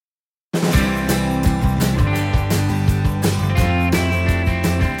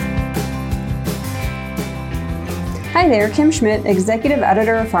Hi there, Kim Schmidt, Executive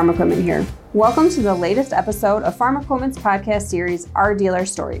Editor of Farm Equipment here. Welcome to the latest episode of Farm Equipment's podcast series, Our Dealer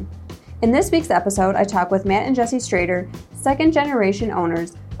Story. In this week's episode, I talk with Matt and Jesse Strader, second-generation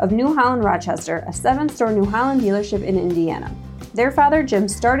owners of New Holland Rochester, a 7-store New Holland dealership in Indiana. Their father, Jim,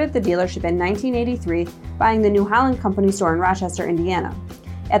 started the dealership in 1983, buying the New Holland Company store in Rochester, Indiana.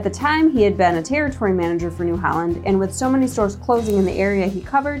 At the time, he had been a territory manager for New Holland, and with so many stores closing in the area he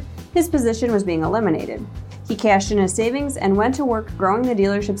covered, his position was being eliminated. He cashed in his savings and went to work growing the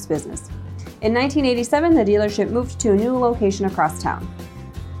dealership's business. In 1987, the dealership moved to a new location across town.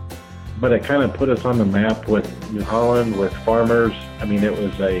 But it kind of put us on the map with New Holland, with farmers.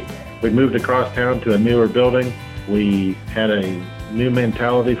 We moved across town to a newer building. We had a new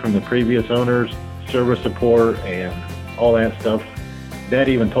mentality from the previous owners, service support and all that stuff. Dad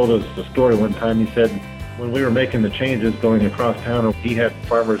even told us the story one time. He said when we were making the changes going across town, he had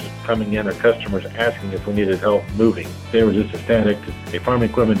farmers coming in or customers asking if we needed help moving. They were just ecstatic. A farm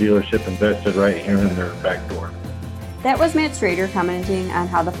equipment dealership invested right here in their back door. That was Matt Strader commenting on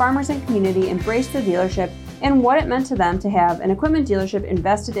how the farmers and community embraced the dealership and what it meant to them to have an equipment dealership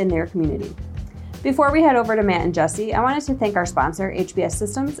invested in their community. Before we head over to Matt and Jesse, I wanted to thank our sponsor, HBS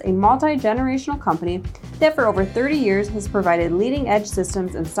Systems, a multi-generational company that for over 30 years has provided leading-edge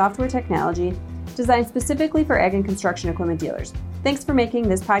systems and software technology designed specifically for ag and construction equipment dealers. Thanks for making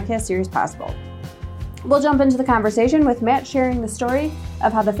this podcast series possible. We'll jump into the conversation with Matt sharing the story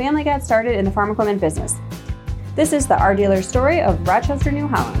of how the family got started in the farm equipment business. This is the Our Dealer Story of Rochester, New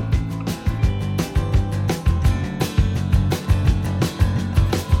Holland.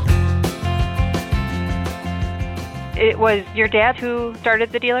 It was your dad who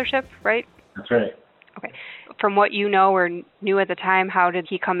started the dealership, right? That's right. Okay. From what you know or knew at the time, how did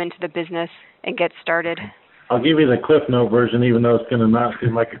he come into the business and get started? I'll give you the Cliff Note version, even though it's going to not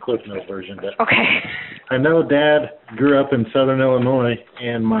seem like a Cliff Note version. But okay. I know Dad grew up in Southern Illinois,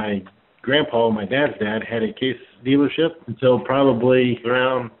 and my grandpa, my dad's dad, had a Case dealership until probably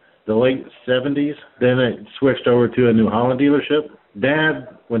around the late 70s. Then it switched over to a New Holland dealership. Dad,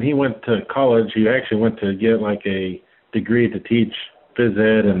 when he went to college, he actually went to get like a degree to teach phys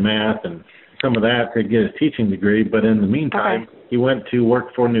ed and math and some of that to get his teaching degree. But in the meantime, He went to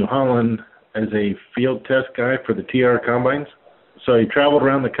work for New Holland as a field test guy for the TR combines. So he traveled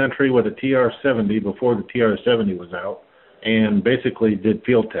around the country with a TR-70 before the TR-70 was out and basically did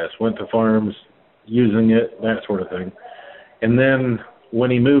field tests, went to farms using it, that sort of thing. And then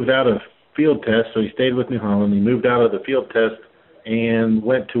when he moved out of field tests, so he stayed with New Holland, he moved out of the field test and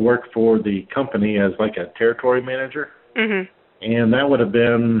went to work for the company as like a territory manager. Mm-hmm. And that would have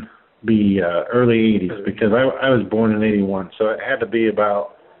been the early 80s because I was born in 81. So it had to be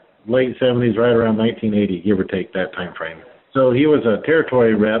about late 70s, right around 1980, give or take that time frame. So he was a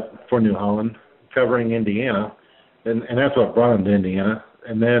territory rep for New Holland covering Indiana, and that's what brought him to Indiana.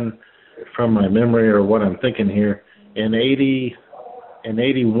 And then from my memory or what I'm thinking here, in 80 and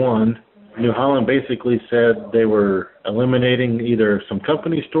 81, New Holland basically said they were eliminating either some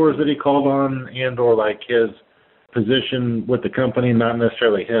company stores that he called on and or like his position with the company, not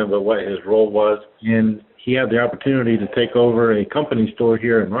necessarily him, but what his role was. And he had the opportunity to take over a company store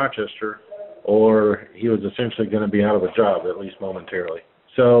here in Rochester, or he was essentially going to be out of a job, at least momentarily.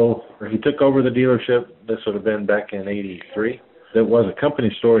 So he took over the dealership. This would have been back in 83. That was a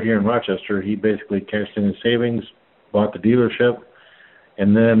company store here in Rochester. He basically cashed in his savings, bought the dealership,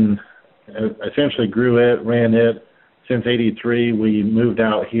 and then essentially grew it, ran it. Since 83, we moved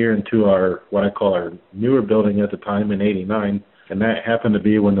out here into our, what I call our newer building at the time in 89, and that happened to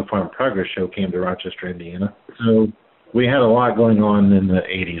be when the Farm Progress Show came to Rochester, Indiana. So we had a lot going on in the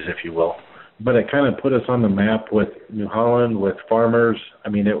 80s, if you will. But it kind of put us on the map with New Holland, with farmers.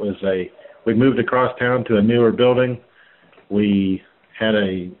 We moved across town to a newer building. We had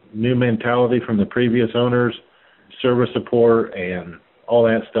a new mentality from the previous owners, service support and all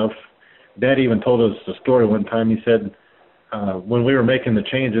that stuff. Dad even told us the story one time. He said when we were making the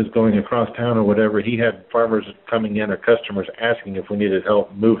changes going across town or whatever, he had farmers coming in or customers asking if we needed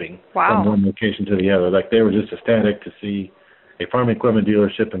help moving from one location to the other. Like they were just ecstatic to see a farm equipment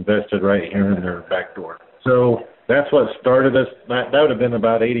dealership invested right here in their back door. So that's what started us. That would have been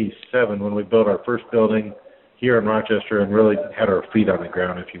about 87 when we built our first building here in Rochester and really had our feet on the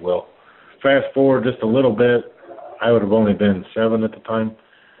ground, if you will. Fast forward just a little bit, I would have only been 7 at the time.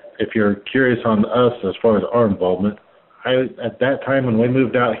 If you're curious on us as far as our involvement, at that time when we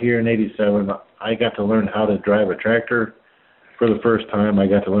moved out here in 87, I got to learn how to drive a tractor for the first time. I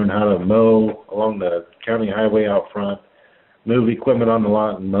got to learn how to mow along the county highway out front, move equipment on the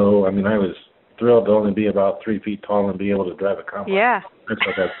lot and mow. I was thrilled to only be about 3 feet tall and be able to drive a combine. Yeah. I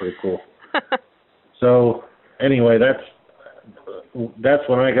thought that's pretty cool. So anyway, that's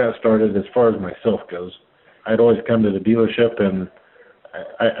when I got started as far as myself goes. I'd always come to the dealership, and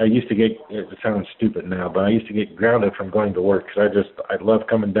I used to get, it sounds stupid now, but I used to get grounded from going to work because I loved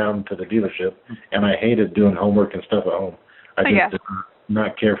coming down to the dealership, and I hated doing homework and stuff at home. I just did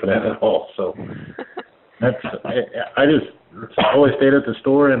not care for that at all. So I just always stayed at the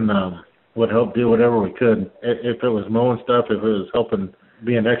store and would help do whatever we could. If it was mowing stuff, if it was helping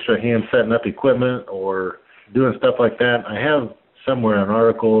be an extra hand setting up equipment or doing stuff like that. I have somewhere an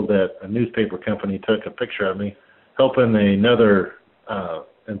article that a newspaper company took a picture of me helping another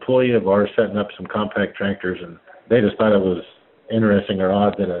employee of ours setting up some compact tractors, and they just thought it was interesting or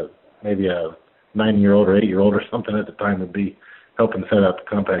odd that maybe a 9-year-old or 8-year-old or something at the time would be helping set up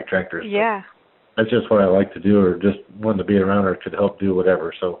compact tractors. Yeah. That's just what I like to do, or just wanted to be around or could help do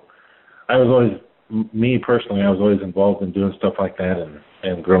whatever. So I was always, me personally, I was always involved in doing stuff like that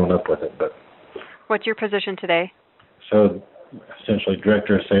and growing up with it. But what's your position today? So essentially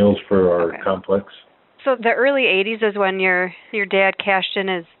director of sales for our complex. So the early 80s is when your dad cashed in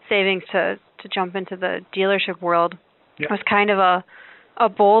his savings to jump into the dealership world. Yep. It was kind of a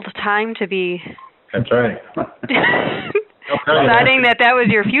bold time to be. That's right. Deciding that was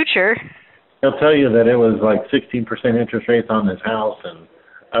your future. He'll tell you that it was like 16% interest rates on his house and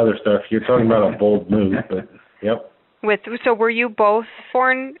other stuff. You're talking about a bold move, but yep. So were you both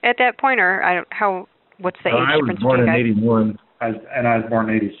born at that point, or what's the age difference? I was born in 81. And I was born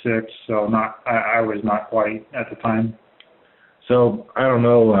in 86, so I was not quite at the time. So I don't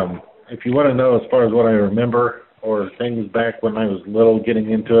know if you want to know as far as what I remember or things back when I was little getting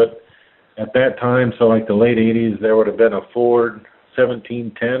into it. At that time, so like the late 80s, there would have been a Ford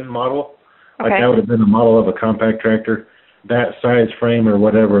 1710 model. Okay. Like that would have been a model of a compact tractor. That size frame or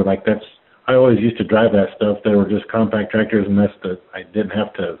whatever, like I always used to drive that stuff. They were just compact tractors, and I didn't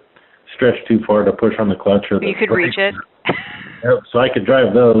have to stretch too far to push on the clutch or the You could reach it. So I could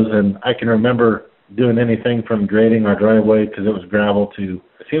drive those, and I can remember doing anything from grading our driveway because it was gravel to,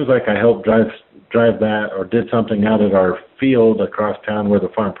 it seems like I helped drive that or did something out at our field across town where the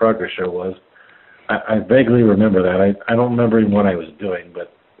Farm Progress Show was. I vaguely remember that. I don't remember even what I was doing,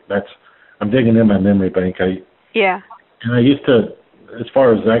 but I'm digging in my memory bank. And I used to, as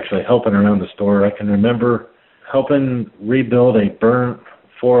far as actually helping around the store, I can remember helping rebuild a burnt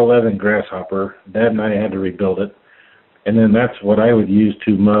 411 Grasshopper. Dad and I had to rebuild it. And then that's what I would use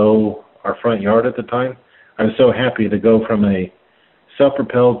to mow our front yard at the time. I was so happy to go from a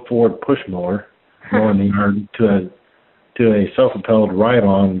self-propelled Ford push mower mowing the yard to a self-propelled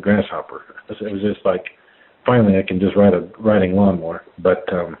ride-on Grasshopper. It was just like, finally I can just ride a riding lawnmower. But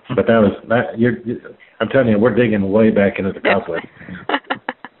that was that. I'm telling you, we're digging way back into the complex.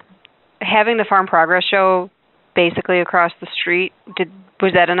 Having the Farm Progress Show basically across the street,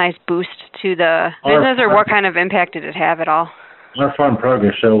 was that a nice boost to the business, or what kind of impact did it have at all? Our Farm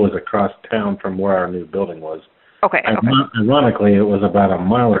Progress Show was across town from where our new building was. Okay. Ironically, it was about a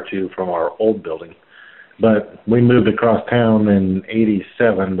mile or two from our old building. But we moved across town in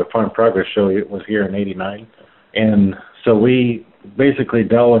 87. The Farm Progress Show was here in 89. And so we basically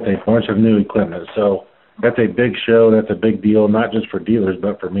dealt with a bunch of new equipment. So that's a big show. That's a big deal, not just for dealers,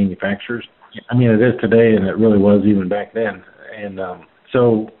 but for manufacturers. I mean, it is today, and it really was even back then. And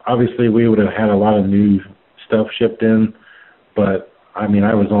so obviously we would have had a lot of new stuff shipped in. But, I mean,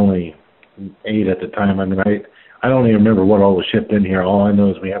 I was only 8 at the time. I mean, I don't even remember what all was shipped in here. All I know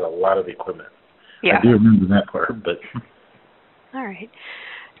is we had a lot of equipment. Yeah. I do remember that part, but. All right.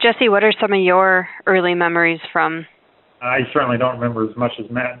 Jesse, what are some of your early memories from? I certainly don't remember as much as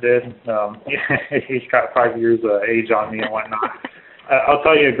Matt did. He's got 5 years of age on me and whatnot. I'll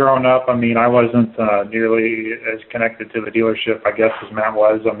tell you, growing up, I mean, I wasn't nearly as connected to the dealership, I guess, as Matt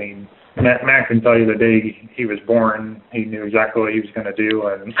was. I mean, Matt can tell you the day he was born, he knew exactly what he was going to do,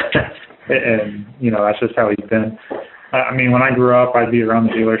 and you know, that's just how he's been. I mean, when I grew up, I'd be around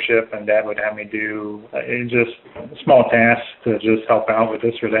the dealership, and Dad would have me do just small tasks to just help out with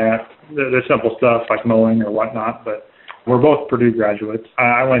this or that, the simple stuff like mowing or whatnot. But we're both Purdue graduates.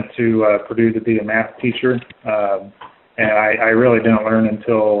 I went to Purdue to be a math teacher, and I really didn't learn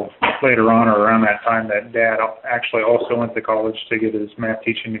until later on or around that time that Dad actually also went to college to get his math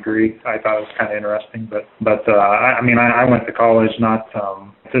teaching degree. I thought it was kind of interesting. But I mean, I went to college not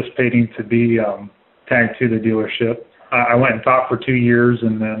anticipating to be tagged to the dealership. I went and taught for 2 years,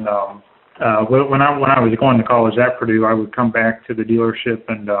 and then when I was going to college at Purdue, I would come back to the dealership,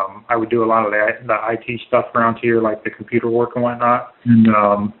 and I would do a lot of the IT stuff around here, like the computer work and whatnot. And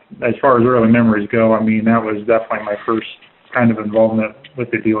as far as early memories go, I mean, that was definitely my first kind of involvement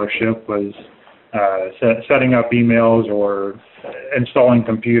with the dealership, was setting up emails or installing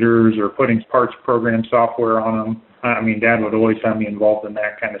computers or putting parts program software on them. I mean, Dad would always have me involved in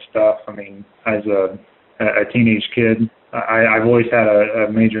that kind of stuff. I mean, as a teenage kid, I've always had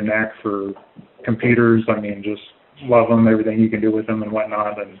a major knack for computers. I mean, just love them, everything you can do with them and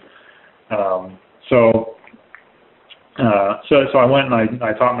whatnot. And so I went and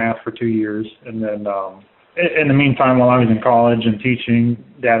I taught math for 2 years, and then in the meantime, while I was in college and teaching,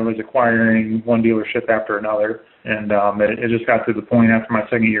 Dad was acquiring one dealership after another. And it just got to the point after my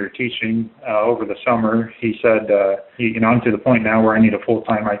second year of teaching over the summer, he said, I'm to the point now where I need a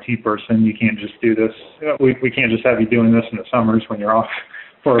full-time IT person. You can't just do this. We can't just have you doing this in the summers when you're off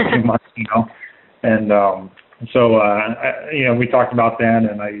for a few months, And so we talked about that,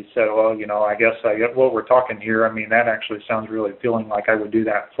 and I said, well, I guess what we're talking here, I mean, that actually sounds really appealing, like I would do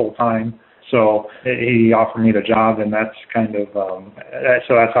that full-time. So he offered me the job, and that's kind of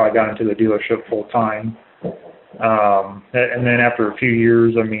so that's how I got into the dealership full-time. And then after a few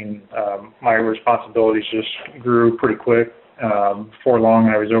years, I mean, my responsibilities just grew pretty quick. Before long,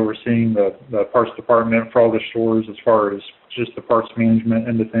 I was overseeing the parts department for all the stores as far as just the parts management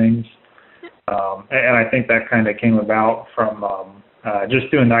end of things. And I think that kind of came about from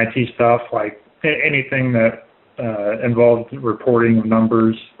just doing the IT stuff, like anything that involved reporting of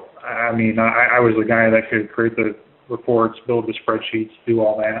numbers. I mean, I was the guy that could create the reports, build the spreadsheets, do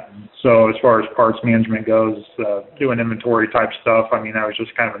all that. So as far as parts management goes, doing inventory type stuff, I mean, that was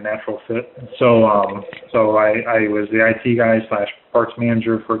just kind of a natural fit. So I was the IT guy / parts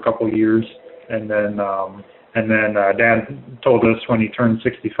manager for a couple of years, and then Dad told us when he turned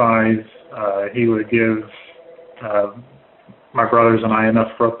 65, he would give my brothers and I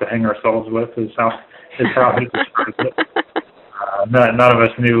enough rope to hang ourselves with. Is how he described it. None of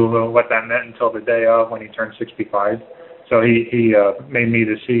us knew what that meant until the day of when he turned 65. So he made me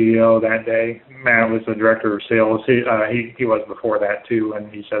the CEO that day. Matt was the director of sales. He was before that too,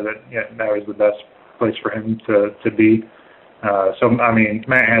 and he said that that was the best place for him to be. So I mean,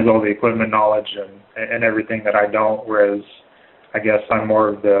 Matt has all the equipment knowledge and everything that I don't, whereas I guess I'm more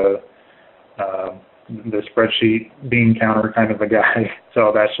of the spreadsheet bean counter kind of a guy.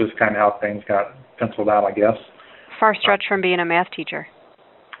 So that's just kind of how things got penciled out, I guess. Far stretch from being a math teacher.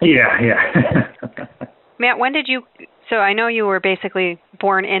 Yeah. Matt, when did you, so I know you were basically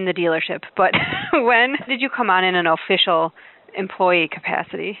born in the dealership, but when did you come on in an official employee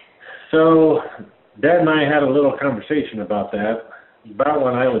capacity? So Dad and I had a little conversation about that, about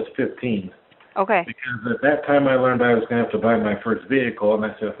when I was 15. Okay. Because at that time I learned I was going to have to buy my first vehicle, and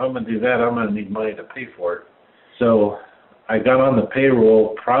I said, if I'm going to do that, I'm going to need money to pay for it. So I got on the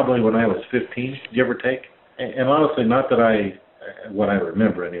payroll probably when I was 15, give or take. And honestly, not that what I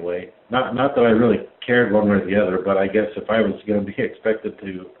remember anyway, not that I really cared one way or the other, but I guess if I was going to be expected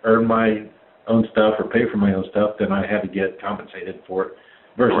to earn my own stuff or pay for my own stuff, then I had to get compensated for it.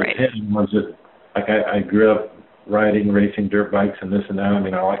 Versus him was just, like I grew up riding, racing dirt bikes and this and that. I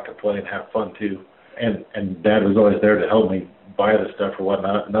mean, I like to play and have fun too. And Dad was always there to help me buy the stuff or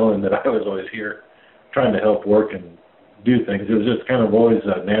whatnot, knowing that I was always here trying to help work and do things. It was just kind of always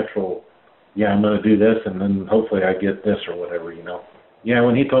a natural, I'm going to do this, and then hopefully I get this or whatever, Yeah,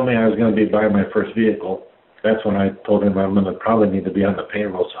 when he told me I was going to be buying my first vehicle, that's when I told him I'm going to probably need to be on the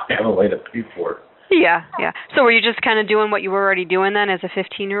payroll so I have a way to pay for it. Yeah. So were you just kind of doing what you were already doing then as a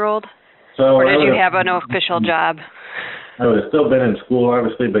 15-year-old? So or did you have an official job? I would have still been in school,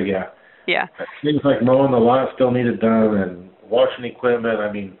 obviously, but yeah. Yeah. Things like mowing the lot still needed done, and washing equipment. I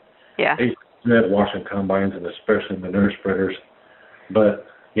mean, we had washing combines and especially manure spreaders. But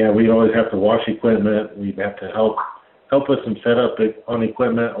yeah, we'd always have to wash equipment. We'd have to help with some setup on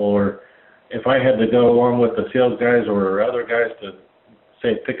equipment, or if I had to go along with the sales guys or other guys to,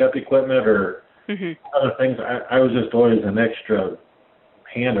 say, pick up equipment or other things, I was just always an extra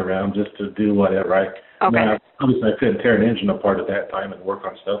hand around just to do whatever. Obviously, I couldn't tear an engine apart at that time and work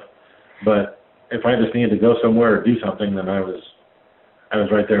on stuff, but if I just needed to go somewhere or do something, then I was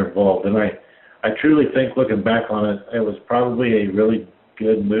right there involved. And I truly think, looking back on it, it was probably a really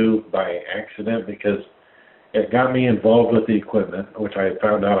good move by accident because it got me involved with the equipment, which I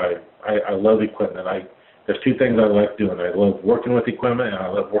found out I love equipment. There's two things I like doing. I love working with equipment and I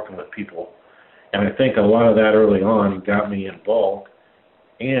love working with people. And I think a lot of that early on got me involved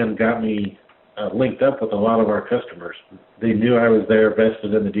and got me linked up with a lot of our customers. They knew I was there,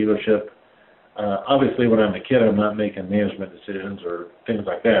 vested in the dealership. Obviously, when I'm a kid, I'm not making management decisions or things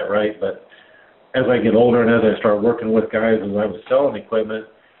like that, right? But as I get older and as I start working with guys, as I was selling equipment,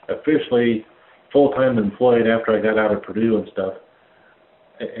 officially full-time employed after I got out of Purdue and stuff,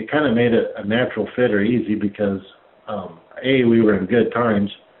 it kind of made it a natural fit or easy because, A, we were in good times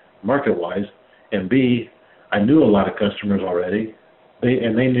market-wise, and B, I knew a lot of customers already.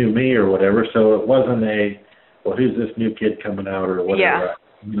 They knew me or whatever, so it wasn't well, who's this new kid coming out or whatever. Yeah.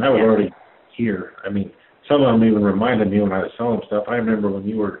 I mean, I was already here. I mean, some of them even reminded me when I was selling stuff. I remember when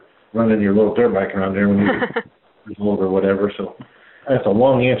you were running your little dirt bike around there when you were old or whatever. So that's a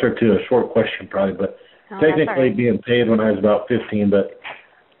long answer to a short question probably, but technically being paid when I was about 15. But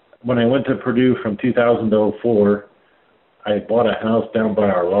when I went to Purdue from 2000 to 04, I bought a house down by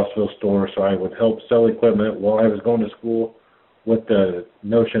our Rossville store, so I would help sell equipment while I was going to school with the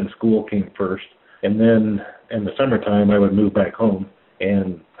notion school came first. And then in the summertime, I would move back home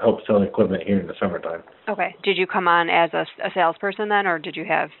and help sell equipment here in the summertime. Okay. Did you come on as a salesperson then, or did you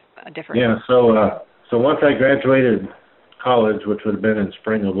have a different? Yeah, so once I graduated college, which would have been in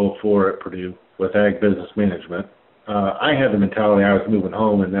spring of 04 at Purdue with Ag Business Management, I had the mentality I was moving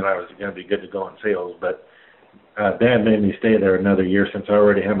home and then I was going to be good to go in sales, but Dad made me stay there another year since I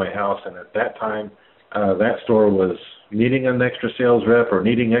already had my house, and at that time, that store was needing an extra sales rep or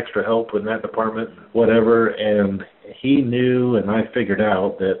needing extra help in that department, whatever, and he knew and I figured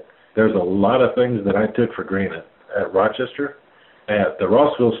out that there's a lot of things that I took for granted at Rochester. At the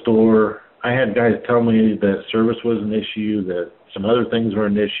Rossville store, I had guys tell me that service was an issue, that some other things were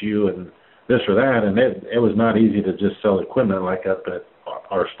an issue, and this or that, and it was not easy to just sell equipment like up at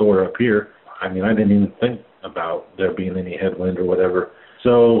our store up here. I mean, I didn't even think about there being any headwind or whatever.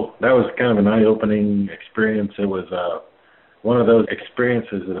 So that was kind of an eye-opening experience. It was one of those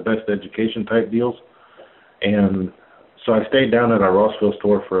experiences of the best education type deals. And so I stayed down at our Rossville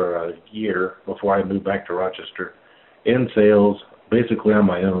store for a year before I moved back to Rochester in sales, basically on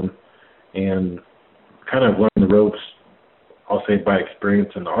my own, and kind of learned the ropes, I'll say by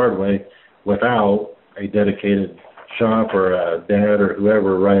experience and the hard way, without a dedicated shop or a dad or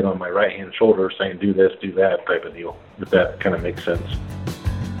whoever right on my right-hand shoulder saying, do this, do that type of deal, if that kind of makes sense.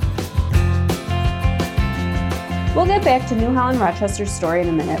 We'll get back to New Holland Rochester's story in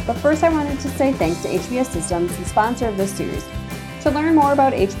a minute, but first I wanted to say thanks to HBS Systems, the sponsor of this series. To learn more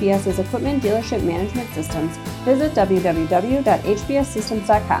about HBS's equipment dealership management systems, visit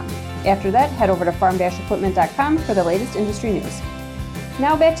www.hbssystems.com. After that, head over to farm-equipment.com for the latest industry news.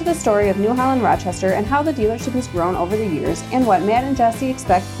 Now back to the story of New Holland Rochester and how the dealership has grown over the years and what Matt and Jesse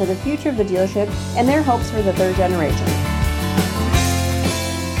expect for the future of the dealership and their hopes for the third generation.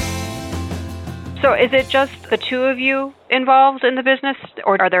 So is it just the two of you involved in the business,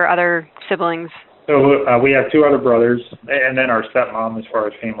 or are there other siblings? So we have two other brothers, and then our stepmom, as far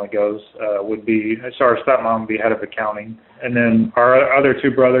as family goes, would be, so our stepmom would be head of accounting. And then our other two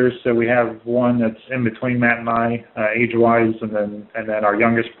brothers, so we have one that's in between Matt and I, age-wise, and then our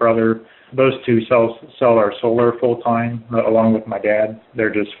youngest brother. Those two sell our solar full-time, along with my dad.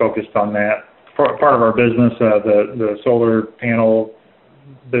 They're just focused on that. Part of our business, the solar panel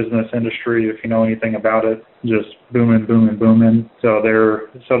business industry, if you know anything about it, just booming. So they're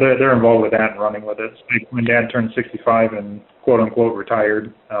involved with that and running with it. Like when Dad turned 65 and quote unquote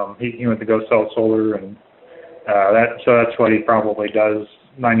retired, he went to go sell solar, and that's what he probably does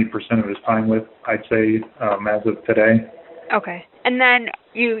 90% of his time with, I'd say, as of today. Okay. And then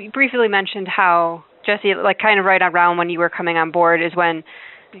you briefly mentioned how, Jesse, like kind of right around when you were coming on board is when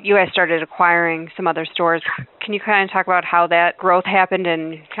you guys started acquiring some other stores. Can you kind of talk about how that growth happened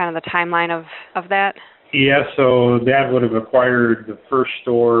and kind of the timeline of that? Yeah, so Dad would have acquired the first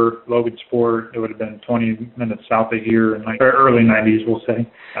store, Logan Sport. It would have been 20 minutes south of here in early 90s, we'll say.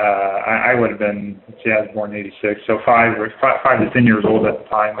 I would have been, I was born in 86, so 5 to 10 years old at the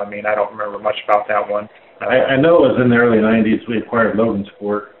time. I mean, I don't remember much about that one. I know it was in the early 90s we acquired Logan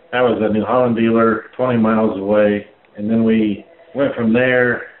Sport. That was a New Holland dealer 20 miles away, and then we went from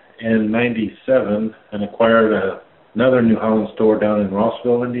there in 97 and acquired another New Holland store down in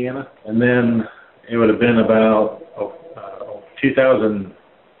Rossville, Indiana. And then it would have been about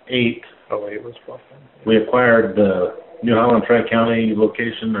 2008. Was Bluffton. We acquired the New Holland Tri-County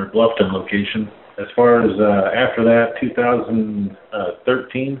location or Bluffton location. As far as after that,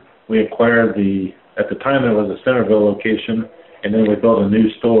 2013, we acquired at the time it was a Centerville location, and then we built a new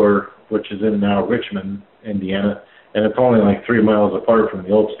store, which is in now Richmond, Indiana. And it's only like 3 miles apart from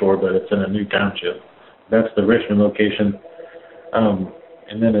the old store, but it's in a new township. That's the Richmond location. And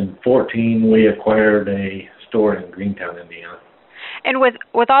then in 2014, we acquired a store in Greentown, Indiana. And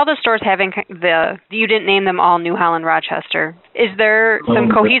with all the stores having you didn't name them all New Holland Rochester. Is there some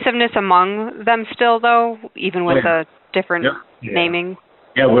cohesiveness among them still, though, even with the different naming?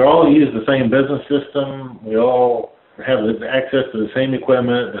 Yeah, we all use the same business system. We all have access to the same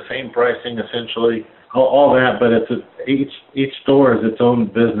equipment, the same pricing, essentially. All that, but each store is its own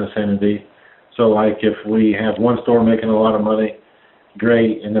business entity. So, like, if we have one store making a lot of money,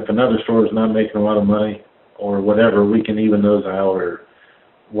 great, and if another store is not making a lot of money, or whatever, we can even those out or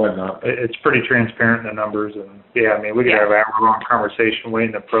whatnot. It's pretty transparent, the numbers, and yeah, I mean, we could have an hour-long conversation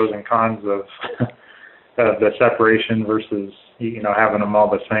weighing the pros and cons of the separation versus, having them all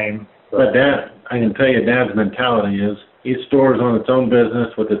the same. But Dad, I can tell you, Dad's mentality is each store is on its own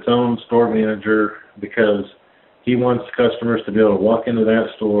business with its own store manager because he wants customers to be able to walk into that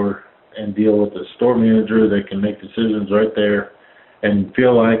store and deal with the store manager that can make decisions right there and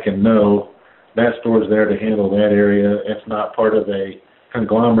feel like and know that store's there to handle that area. It's not part of a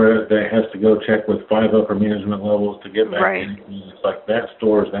conglomerate that has to go check with 5 upper management levels to get back in. It's like that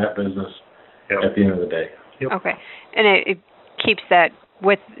store is that business at the end of the day. Okay. And it keeps that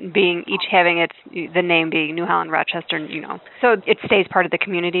with being each having the name being New Holland, Rochester, So it stays part of the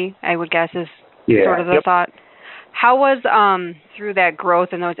community, I would guess, is sort of the thought. How was, through that growth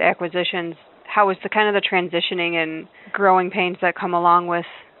and those acquisitions, how was the kind of the transitioning and growing pains that come along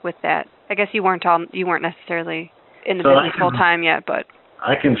with that? I guess you weren't necessarily in the business full time yet, but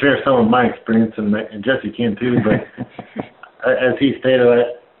I can share some of my experience, and Jesse can too. But as he stated,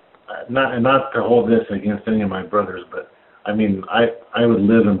 not to hold this against any of my brothers, but I mean, I would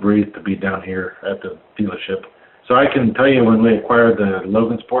live and breathe to be down here at the dealership. So I can tell you when we acquired the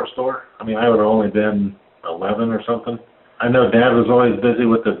Logan Sports store, I mean, I would have only been 11 or something. I know Dad was always busy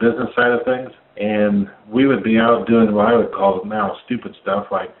with the business side of things, and we would be out doing what I would call now stupid stuff,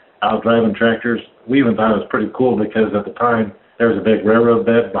 like out driving tractors. We even thought it was pretty cool because at the time there was a big railroad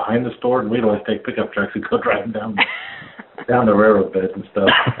bed behind the store, and we'd always take pickup trucks and go driving down the railroad beds and stuff.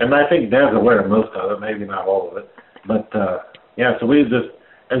 And I think Dad's aware of most of it, maybe not all of it. But, so we just,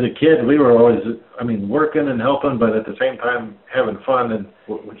 as a kid, we were always, working and helping, but at the same time having fun. And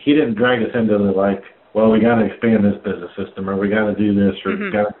he didn't drag us into the, well, we got to expand this business system, or we got to do this, or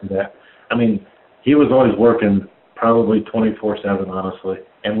we got to do that. I mean, he was always working probably 24/7, honestly.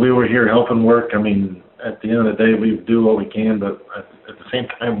 And we were here helping work. I mean, at the end of the day, we do what we can, but at the same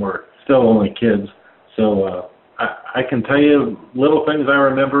time, we're still only kids. So I can tell you little things I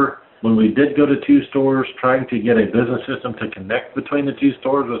remember. When we did go to 2 stores, trying to get a business system to connect between the 2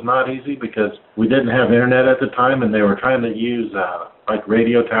 stores was not easy because we didn't have internet at the time, and they were trying to use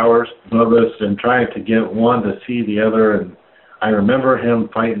radio towers above us and trying to get one to see the other. And I remember him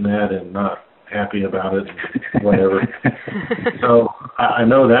fighting that and not happy about it, whatever. So I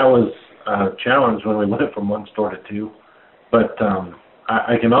know that was a challenge when we went from 1 store to 2. But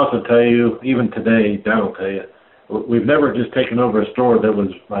I can also tell you, even today, Dad will tell you, we've never just taken over a store that was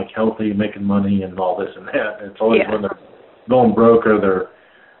healthy, making money and all this and that. It's always when they're going broke or they're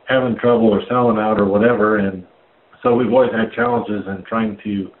having trouble or selling out or whatever. And so we've always had challenges in trying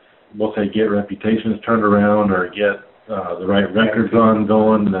to, we'll say, get reputations turned around or get the right records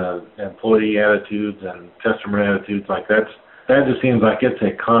going, employee attitudes and customer attitudes. That just seems like it's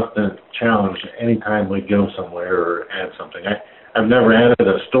a constant challenge anytime we go somewhere or add something. I've never added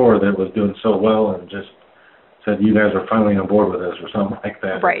a store that was doing so well and just said, you guys are finally on board with us or something like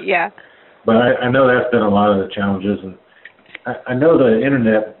that. Right, yeah. But I know that's been a lot of the challenges. And I know the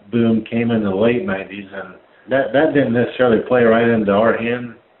internet boom came in the late 90s, and that didn't necessarily play right into our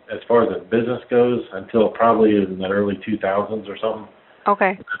hand as far as the business goes until probably in the early 2000s or something.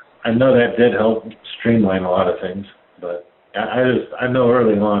 Okay. I know that did help streamline a lot of things, but I know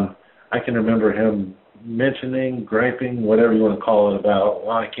early on, I can remember him mentioning, griping, whatever you want to call it, about,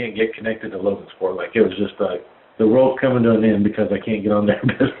 well, I can't get connected to Logan Sport. It was just the world coming to an end because I can't get on their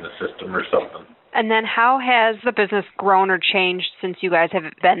business system or something. And then how has the business grown or changed since you guys have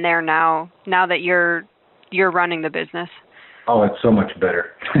been there now that you're running the business? Oh, it's so much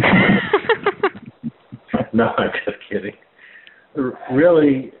better. No, I'm just kidding.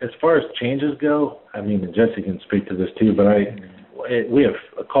 Really, as far as changes go, and Jesse can speak to this too, but we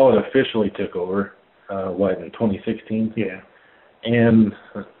have call it officially took over, in 2016? Yeah. And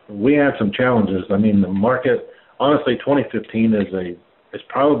we had some challenges. The market, honestly, 2015 is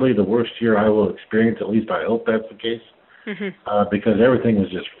probably the worst year I will experience. At least I hope that's the case, because everything was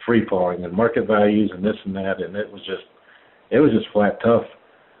just free falling and market values and this and that, and it was just flat tough.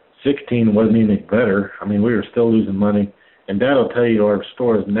 16 wasn't even better. We were still losing money. And Dad will tell you our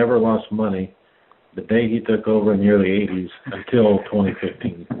store has never lost money the day he took over in the early 80s until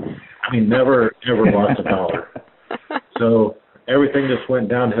 2015. Never, ever lost a dollar. So everything just went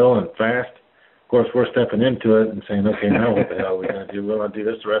downhill and fast. Of course, we're stepping into it and saying, okay, now what the hell are we going to do? We're going to do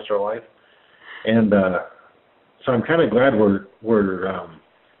this the rest of our life. And so I'm kind of glad we're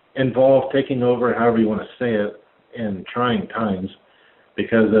involved, taking over, however you want to say it, in trying times,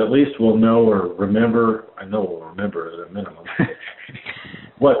 because at least we'll know or remember, I know we'll remember at a minimum,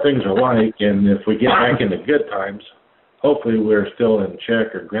 what things are like. And if we get back into good times, hopefully we're still in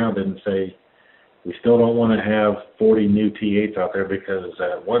check or grounded and say, We still don't want to have 40 new T8s out there because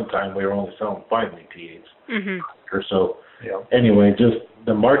at one time we were only selling 5 new T8s or so. Yeah. Anyway, just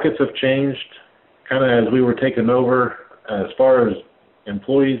the markets have changed kind of as we were taking over. As far as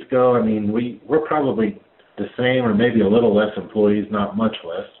employees go, I mean, we're probably the same or maybe a little less employees, not much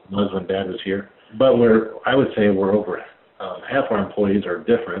less, was when Dad was here. But I would say we're over half our employees are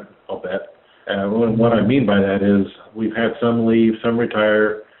different, I'll bet. What I mean by that is we've had some leave, some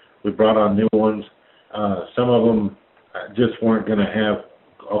retire. We brought on new ones. Some of them just weren't going to have,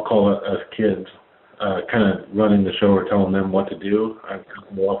 I'll call it us kids, kind of running the show or telling them what to do.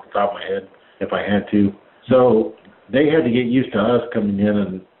 I'm off the top of my head if I had to. So they had to get used to us coming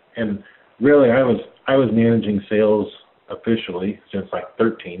in, and really I was managing sales officially since like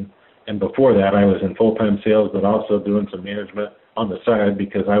 13. And before that, I was in full-time sales, but also doing some management on the side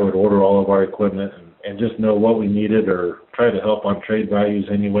because I would order all of our equipment and just know what we needed or try to help on trade values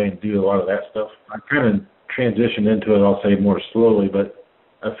anyway and do a lot of that stuff. I kind of transitioned into it, I'll say, more slowly, but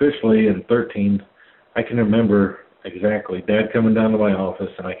officially in 13, I can remember exactly Dad coming down to my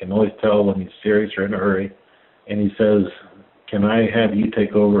office, and I can always tell when he's serious or in a hurry, and he says, "Can I have you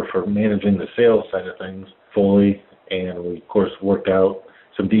take over for managing the sales side of things fully?" And we, of course, worked out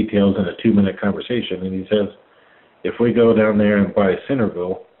some details in a 2-minute conversation, and he says, "If we go down there and buy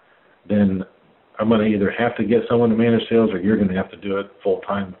Centerville, then I'm going to either have to get someone to manage sales or you're going to have to do it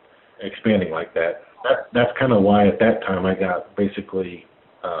full-time, expanding like that." That's kind of why at that time I got basically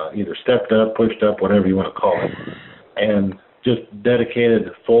either stepped up, pushed up, whatever you want to call it, and just dedicated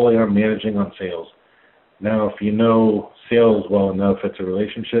fully on managing on sales. Now, if you know sales well enough, it's a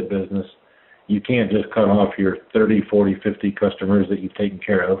relationship business. You can't just cut off your 30, 40, 50 customers that you've taken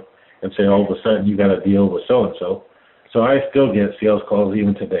care of and say all of a sudden you got to deal with so-and-so. So I still get sales calls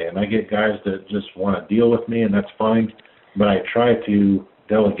even today, and I get guys that just want to deal with me, and that's fine, but I try to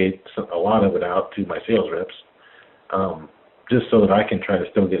delegate a lot of it out to my sales reps, just so that I can try to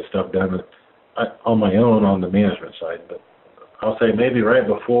still get stuff done on my own on the management side. But I'll say maybe right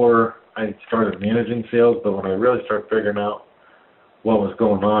before I started managing sales, but when I really started figuring out what was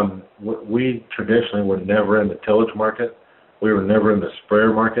going on, we traditionally were never in the tillage market. We were never in the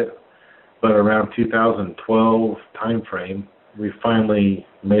sprayer market. But around 2012 timeframe, we finally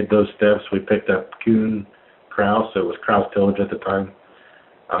made those steps. We picked up Kuhn Kraus. It was Kraus Tillage at the time.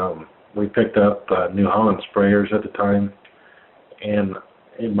 We picked up New Holland sprayers at the time. And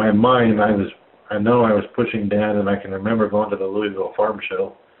in my mind, I know I was pushing Dad, and I can remember going to the Louisville Farm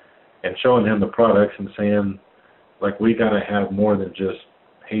Show and showing him the products and saying, like, we got to have more than just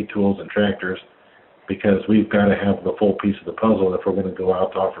hay tools and tractors, because we've got to have the full piece of the puzzle if we're going to go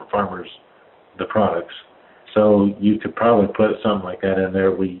out to offer farmers the products. So you could probably put something like that in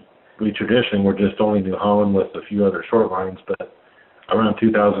there. We traditionally were just only New Holland with a few other short lines, but around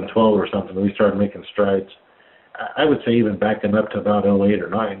 2012 or something, we started making strides. I would say even backing up to about 08 or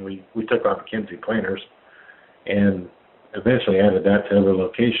 09, we took on McKenzie planters and eventually added that to other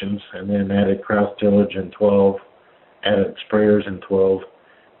locations, and then added Kraus Tillage in 12, added sprayers in 12,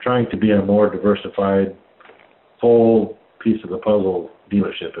 trying to be a more diversified, full piece of the puzzle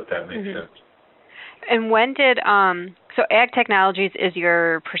dealership, if that makes sense. And when did, so Ag Technologies is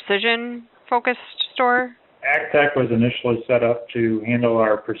your precision-focused store? AgTech was initially set up to handle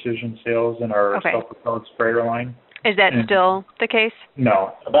our precision sales and our self-propelled sprayer line. Is that still the case?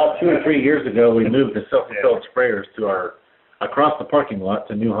 No. About 2 or 3 years ago, we moved the self-propelled sprayers to across the parking lot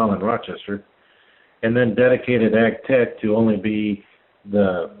to New Holland, Rochester, and then dedicated AgTech to only be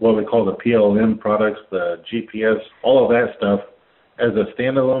what we call the PLM products, the GPS, all of that stuff as a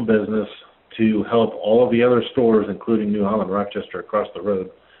standalone business to help all of the other stores, including New Holland, Rochester, across the road,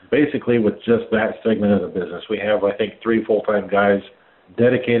 basically with just that segment of the business. We have, I think, 3 full-time guys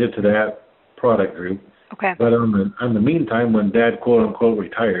dedicated to that product group. Okay. But in the meantime, when Dad, quote-unquote,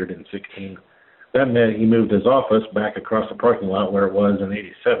 retired in 16, that meant he moved his office back across the parking lot where it was in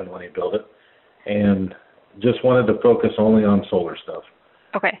 87 when he built it, and just wanted to focus only on solar stuff.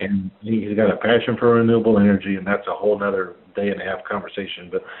 Okay. And he's got a passion for renewable energy, and that's a whole nother day-and-a-half conversation.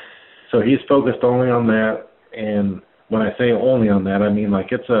 But so he's focused only on that, and when I say only on that, I mean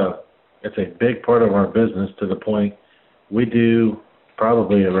like it's a big part of our business to the point we do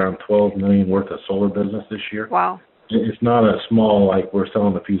probably around $12 million worth of solar business this year. Wow. It's not a small, like we're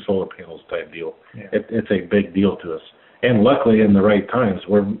selling a few solar panels type deal. Yeah. It's a big deal to us. And luckily in the right times,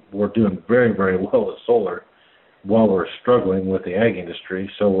 we're doing very, very well with solar while we're struggling with the ag industry.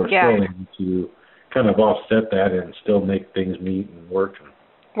 So we're still able to kind of offset that and still make things meet and work.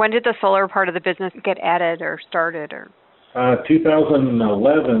 When did the solar part of the business get added or started?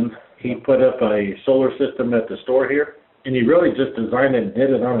 2011, he put up a solar system at the store here, and he really just designed it and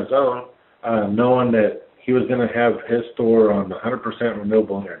did it on his own knowing that he was going to have his store on 100%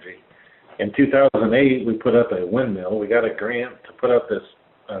 renewable energy. In 2008, we put up a windmill. We got a grant to put up this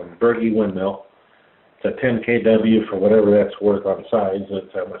Berge windmill. It's a 10 kW for whatever that's worth on size.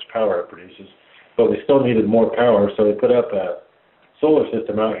 That's how much power it produces. But we still needed more power, so we put up a solar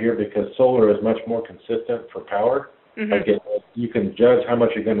system out here because solar is much more consistent for power. Mm-hmm. Like you can judge how much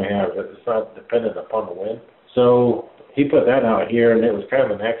you're going to have. It's not dependent upon the wind. So he put that out here, and it was kind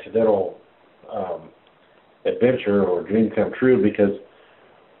of an accidental adventure or dream come true because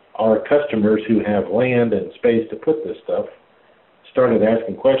our customers who have land and space to put this stuff started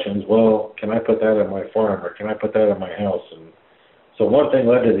asking questions. Well, can I put that on my farm, or can I put that on my house? And so one thing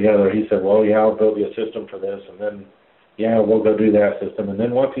led to the other. He said, well, yeah, I'll build you a system for this, and then, yeah, we'll go do that system. And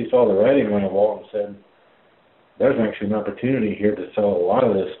then once he saw the writing on the wall and said, there's actually an opportunity here to sell a lot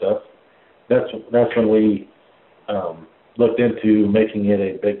of this stuff, that's when we looked into making it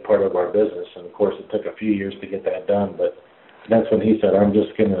a big part of our business. And, of course, it took a few years to get that done, but that's when he said, I'm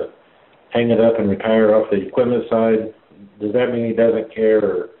just going to hang it up and retire off the equipment side. Does that mean he doesn't care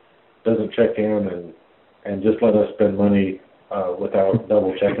or doesn't check in and just let us spend money without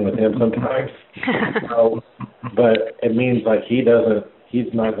double checking with him sometimes? But it means like he's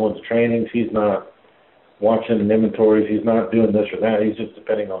not going to trainings, he's not watching inventories, he's not doing this or that, he's just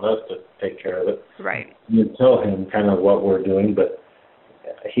depending on us to take care of it. Right. You tell him kind of what we're doing, but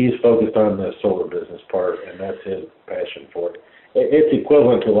he's focused on the solar business part, and that's his passion for it. It's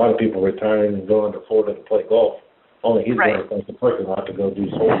equivalent to a lot of people retiring and going to Florida to play golf, only he's going to the parking lot to go do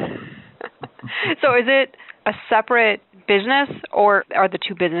solar. So is it a separate business, or are the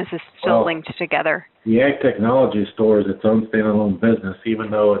two businesses still linked together? The Ag Technology store is its own standalone business,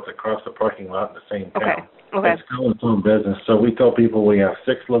 even though it's across the parking lot in the same town. Okay. It's still its own business. So we tell people we have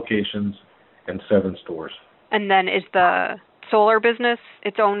 6 locations and 7 stores. And then is the solar business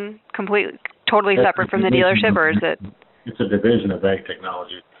its own, totally separate from the dealership, or is it? It's a division of Ag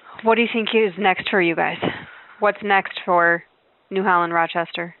Technology. What do you think is next for you guys? What's next for New Holland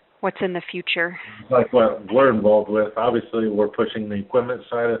Rochester? What's in the future? Like what we're involved with, obviously we're pushing the equipment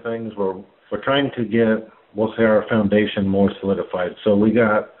side of things. We're trying to get, we'll say, our foundation more solidified. So we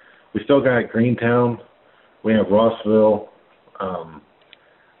still got Greentown, we have Rossville,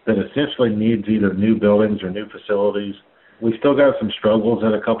 that essentially needs either new buildings or new facilities. We still got some struggles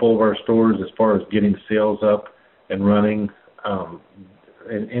at a couple of our stores as far as getting sales up and running.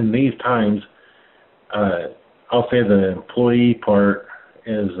 In these times, I'll say the employee part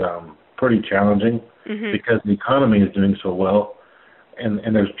is pretty challenging because the economy is doing so well,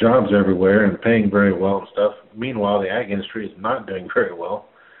 and there's jobs everywhere and paying very well and stuff. Meanwhile, the ag industry is not doing very well.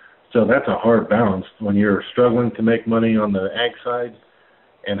 So that's a hard balance when you're struggling to make money on the ag side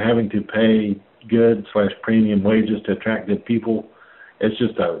and having to pay good / premium wages to attract good people. It's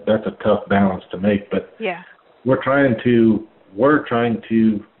just that's a tough balance to make. But we're trying to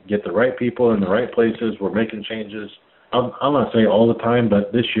get the right people in the right places. We're making changes. I'll not say all the time,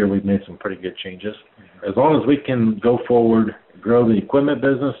 but this year we've made some pretty good changes. As long as we can go forward, grow the equipment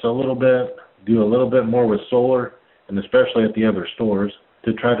business a little bit, do a little bit more with solar, and especially at the other stores,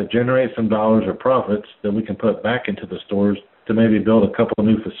 to try to generate some dollars or profits that we can put back into the stores to maybe build a couple of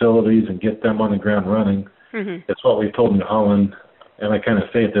new facilities and get them on the ground running. That's what we've told New Holland, and I kind of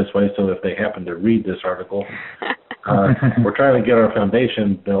say it this way so if they happen to read this article, we're trying to get our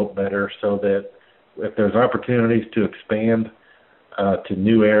foundation built better so that if there's opportunities to expand to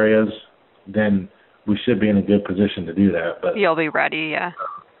new areas, then we should be in a good position to do that. But you'll be ready,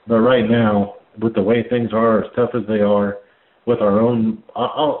 But right now, with the way things are, as tough as they are, with our own,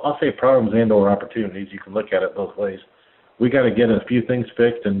 I'll say problems and or opportunities, you can look at it both ways. We got to get a few things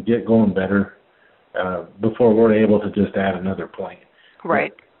fixed and get going better before we're able to just add another point.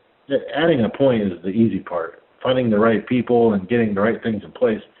 Right. But adding a point is the easy part. Finding the right people and getting the right things in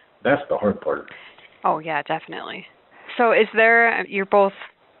place, that's the hard part. Oh, yeah, definitely. So you're both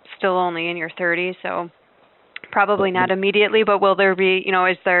still only in your 30s, so probably not immediately, but will there be,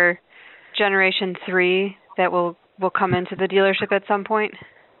 is there Generation 3 that will come into the dealership at some point?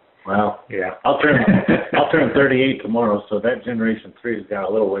 Well, yeah. I'll turn 38 tomorrow, so that Generation 3 has got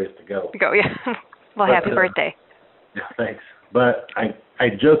a little ways to go. Yeah. Well, happy birthday. Yeah, thanks. But I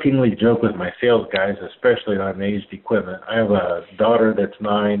jokingly joke with my sales guys, especially on aged equipment. I have a daughter that's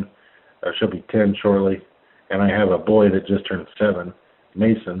 9, or she'll be 10 shortly, and I have a boy that just turned 7,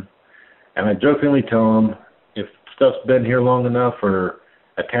 Mason. And I jokingly tell them, if stuff's been here long enough, or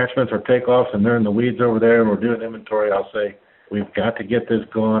attachments or takeoffs, and they're in the weeds over there, and we're doing inventory, I'll say, we've got to get this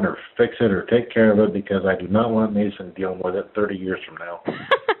going or fix it or take care of it because I do not want Mason dealing with it 30 years from now.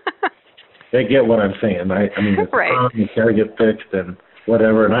 They get what I'm saying. I mean, it's right. It's got to get fixed, and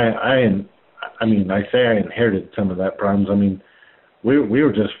whatever. And I say I inherited some of that problems. I mean, we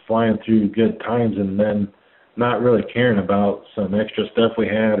were just flying through good times and then not really caring about some extra stuff we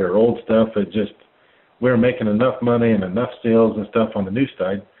had or old stuff. It just, we were making enough money and enough sales and stuff on the new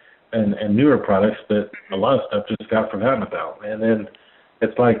side and newer products that a lot of stuff just got forgotten about. And then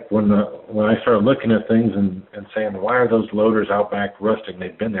it's like when I started looking at things and saying, why are those loaders out back rusting?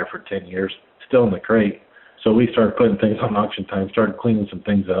 They've been there for 10 years, still in the crate. So we started putting things on auction time, started cleaning some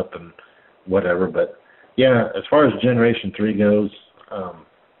things up and whatever. But yeah, as far as Generation 3 goes,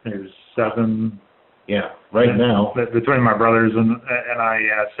 there's 7. Yeah, right now. Between my brothers and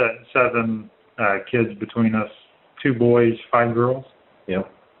I, 7 kids between us, 2 boys, 5 girls. Yep.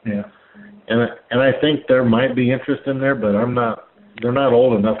 Yeah. And I think there might be interest in there, but they're not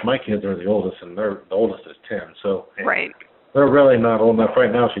old enough. My kids are the oldest, and the oldest is 10. So right. They're really not old enough.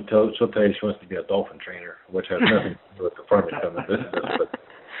 Right now, she'll tell you she wants to be a dolphin trainer, which has nothing to do with the farming equipment business.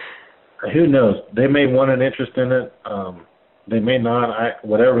 But who knows? They may want an interest in it. They may not.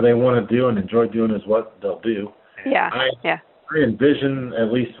 Whatever they want to do and enjoy doing is what they'll do. Yeah. I envision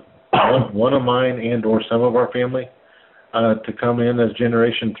at least one of mine and or some of our family to come in as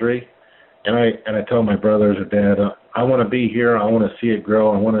Generation 3. And I tell my brothers or dad, I want to be here. I want to see it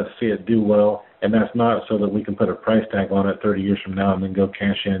grow. I want to see it do well. And that's not so that we can put a price tag on it 30 years from now and then go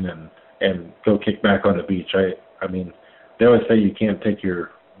cash in and go kick back on the beach. I mean, they always say you can't take your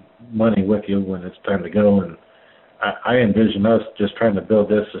money with you when it's time to go. And I envision us just trying to build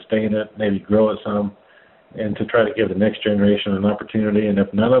this, sustain it, maybe grow it some, and to try to give the next generation an opportunity. And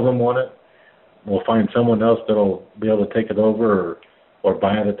if none of them want it, we'll find someone else that'll be able to take it over or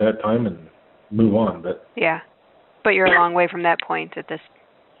buy it at that time and move on. But yeah, but you're a long way from that point at this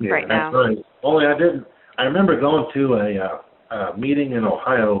right now. That's right. Only I remember going to a meeting in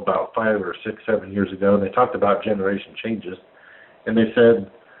Ohio about 5 or 6, 7 years ago, and they talked about generation changes, and they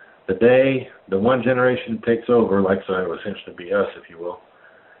said the day the one generation takes over, like so it would essentially be us, if you will,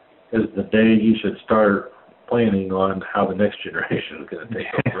 is the day you should start planning on how the next generation is going to take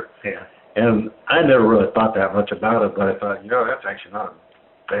over. Yeah. And I never really thought that much about it, but I thought, that's actually not a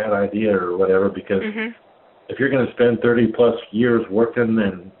bad idea or whatever, because if you're going to spend 30-plus years working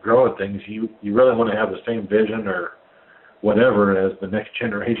and growing things, you really want to have the same vision or whatever as the next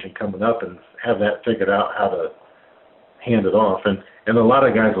generation coming up and have that figured out how to hand it off. And a lot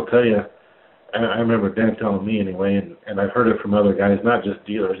of guys will tell you, and I remember Dad telling me anyway, and I've heard it from other guys, not just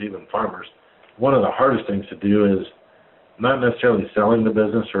dealers, even farmers, one of the hardest things to do is not necessarily selling the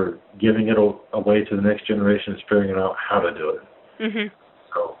business or giving it away to the next generation, is figuring out how to do it. Mm-hmm.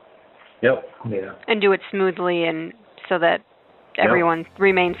 So, yep. Yeah. And do it smoothly and so that everyone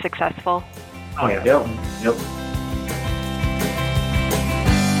remains successful. Oh, yeah. Yep.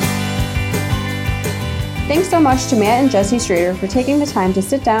 Thanks so much to Matt and Jesse Strader for taking the time to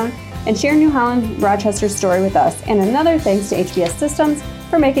sit down and share New Holland Rochester's story with us. And another thanks to HBS Systems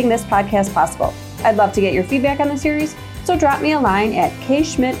for making this podcast possible. I'd love to get your feedback on the series, so drop me a line at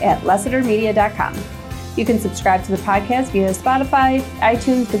kschmidt@lessitermedia.com. You can subscribe to the podcast via Spotify,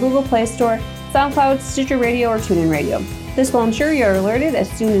 iTunes, the Google Play Store, SoundCloud, Stitcher Radio, or TuneIn Radio. This will ensure you're alerted as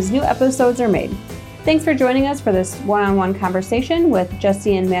soon as new episodes are made. Thanks for joining us for this one-on-one conversation with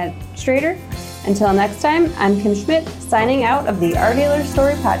Jesse and Matt Strader. Until next time, I'm Kim Schmidt, signing out of the Our Dealer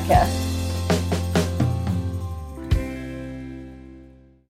Story Podcast.